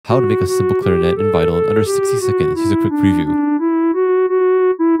How to make a simple clarinet in Vinyl in under 60 seconds. Here's a quick preview.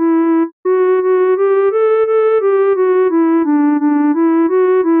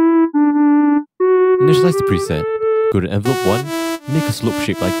 Initialize the preset. Go to envelope 1 and make a slope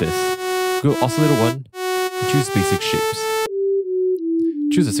shape like this. Go to oscillator 1 and choose basic shapes.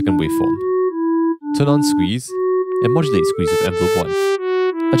 Choose a second waveform. Turn on squeeze and modulate squeeze with envelope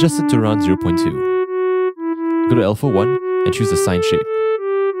 1. Adjust it to around 0.2. Go to alpha 1 and choose the sine shape.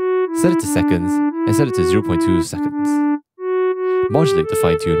 Set it to seconds and set it to 0.2 seconds. Modulate the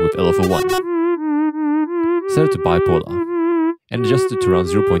fine tune with alpha 1. Set it to bipolar and adjust it to around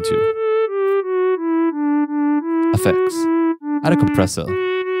 0.2. Effects. Add a compressor.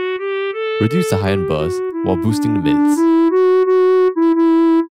 Reduce the high-end buzz while boosting the mids.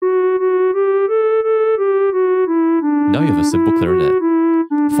 Now you have a simple clarinet.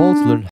 Follow to learn